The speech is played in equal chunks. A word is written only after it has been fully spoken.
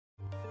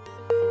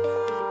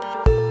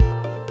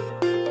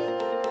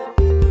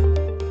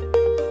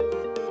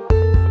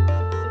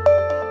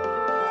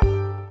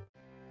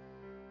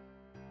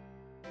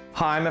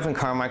Hi, I'm Evan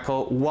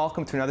Carmichael.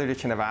 Welcome to another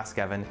edition of Ask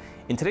Evan.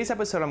 In today's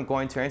episode, I'm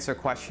going to answer a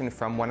question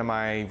from one of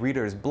my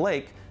readers,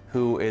 Blake,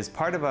 who is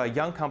part of a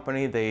young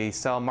company. They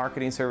sell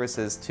marketing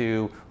services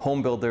to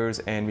home builders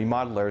and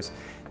remodelers.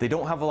 They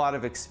don't have a lot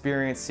of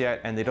experience yet,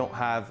 and they don't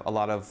have a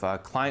lot of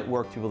client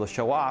work to be able to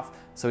show off.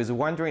 So he's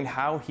wondering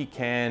how he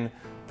can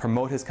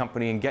promote his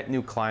company and get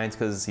new clients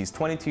because he's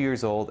 22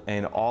 years old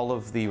and all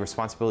of the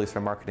responsibilities for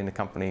marketing the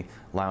company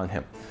lie on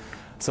him.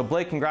 So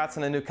Blake, congrats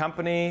on a new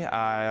company.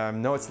 I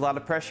know it's a lot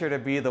of pressure to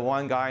be the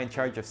one guy in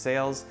charge of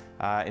sales.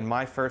 In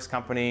my first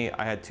company,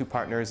 I had two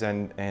partners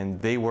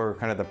and they were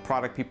kind of the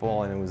product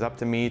people, and it was up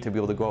to me to be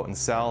able to go out and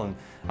sell. And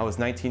I was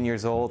 19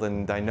 years old,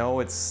 and I know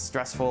it's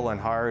stressful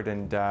and hard,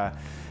 and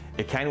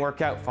it can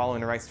work out following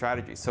the right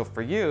strategy. So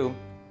for you,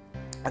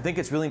 I think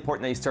it's really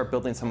important that you start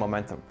building some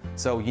momentum.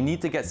 So you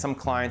need to get some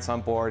clients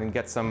on board and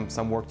get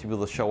some work to be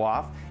able to show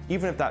off,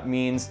 even if that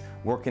means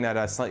working at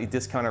a slightly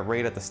discounted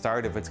rate at the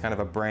start if it's kind of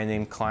a brand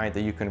name client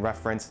that you can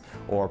reference,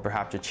 or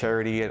perhaps a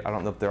charity. I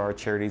don't know if there are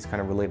charities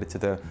kind of related to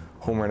the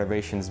home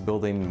renovations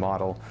building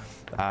model.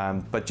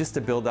 But just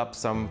to build up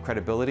some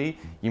credibility,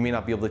 you may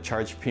not be able to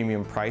charge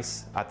premium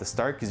price at the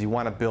start because you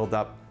want to build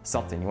up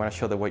something. You want to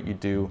show that what you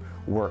do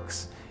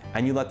works.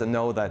 And you let them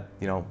know that,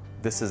 you know,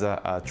 this is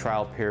a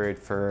trial period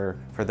for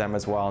them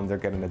as well, and they're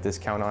getting a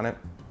discount on it.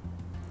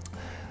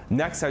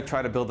 Next, I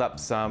try to build up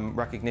some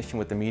recognition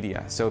with the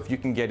media. So if you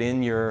can get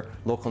in your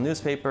local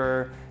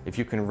newspaper, if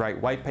you can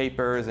write white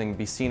papers and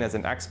be seen as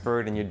an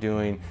expert, and you're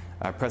doing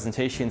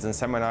presentations and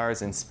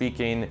seminars and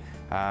speaking,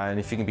 and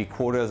if you can be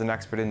quoted as an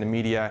expert in the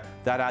media,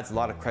 that adds a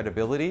lot of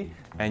credibility,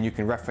 and you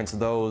can reference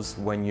those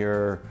when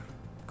you're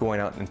going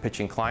out and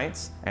pitching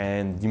clients.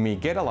 And you may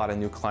get a lot of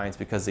new clients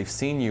because they've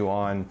seen you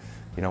on,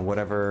 you know,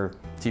 whatever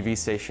TV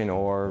station,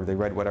 or they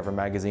read whatever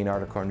magazine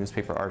article or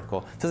newspaper article.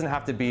 It doesn't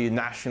have to be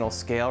national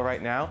scale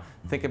right now.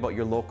 Think about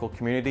your local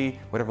community,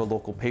 whatever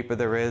local paper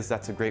there is.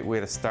 That's a great way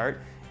to start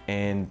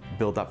and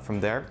build up from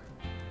there.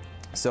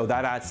 So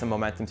that adds some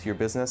momentum to your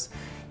business.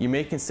 You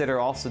may consider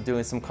also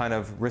doing some kind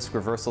of risk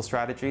reversal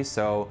strategy.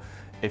 So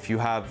if you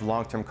have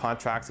long-term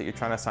contracts that you're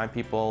trying to assign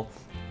people,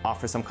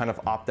 offer some kind of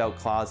opt-out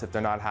clause if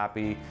they're not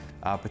happy,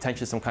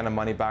 potentially some kind of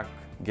money-back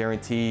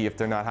guarantee if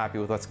they're not happy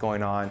with what's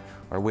going on,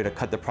 or a way to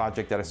cut the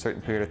project at a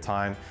certain period of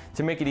time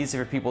to make it easy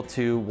for people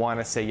to want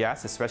to say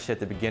yes, especially at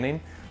the beginning,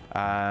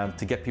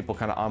 to get people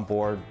kind of on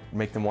board,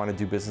 make them want to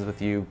do business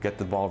with you, get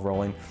the ball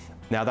rolling.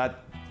 Now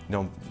that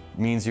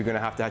means you're going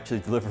to have to actually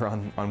deliver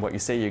on what you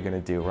say you're going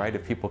to do, right?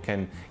 If people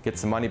can get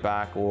some money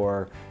back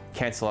or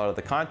cancel out of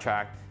the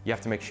contract, you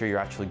have to make sure you're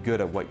actually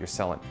good at what you're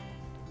selling.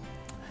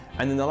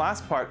 And then the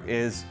last part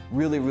is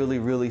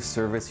really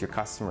service your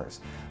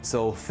customers.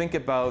 So think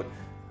about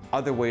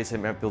other ways that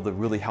you might be able to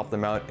really help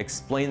them out.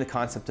 Explain the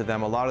concept to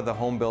them. A lot of the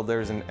home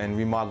builders and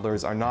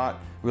remodelers are not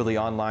really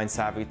online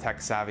savvy,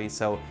 tech savvy.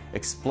 So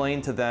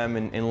explain to them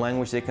in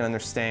language they can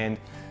understand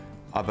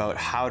about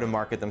how to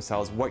market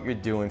themselves, what you're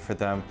doing for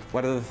them,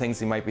 what are the things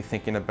you might be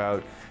thinking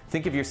about.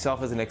 Think of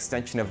yourself as an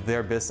extension of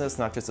their business,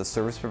 not just a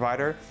service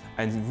provider,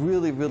 and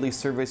really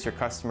service your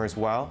customers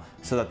well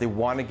so that they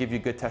want to give you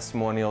good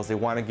testimonials, they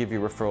want to give you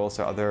referrals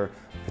to other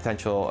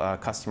potential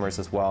customers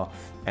as well.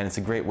 And it's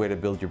a great way to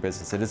build your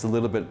business. It is a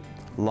little bit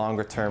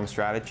longer term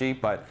strategy,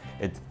 but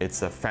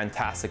it's a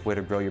fantastic way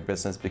to grow your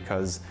business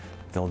because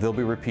they'll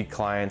be repeat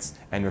clients,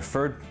 and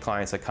referred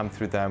clients that come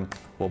through them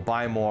will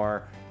buy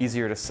more,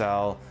 easier to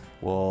sell,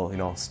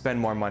 will spend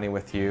more money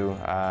with you,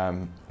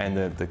 and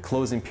the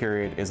closing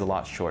period is a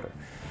lot shorter.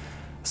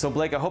 So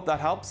Blake, I hope that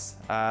helps.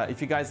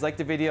 If you guys liked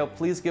the video,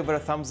 please give it a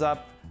thumbs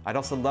up. I'd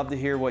also love to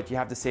hear what you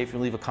have to say if you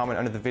leave a comment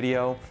under the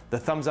video. The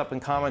thumbs up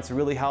and comments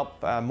really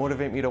help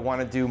motivate me to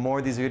want to do more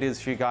of these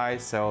videos for you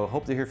guys. So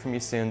hope to hear from you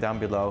soon down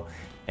below,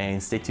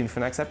 and stay tuned for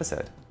the next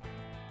episode.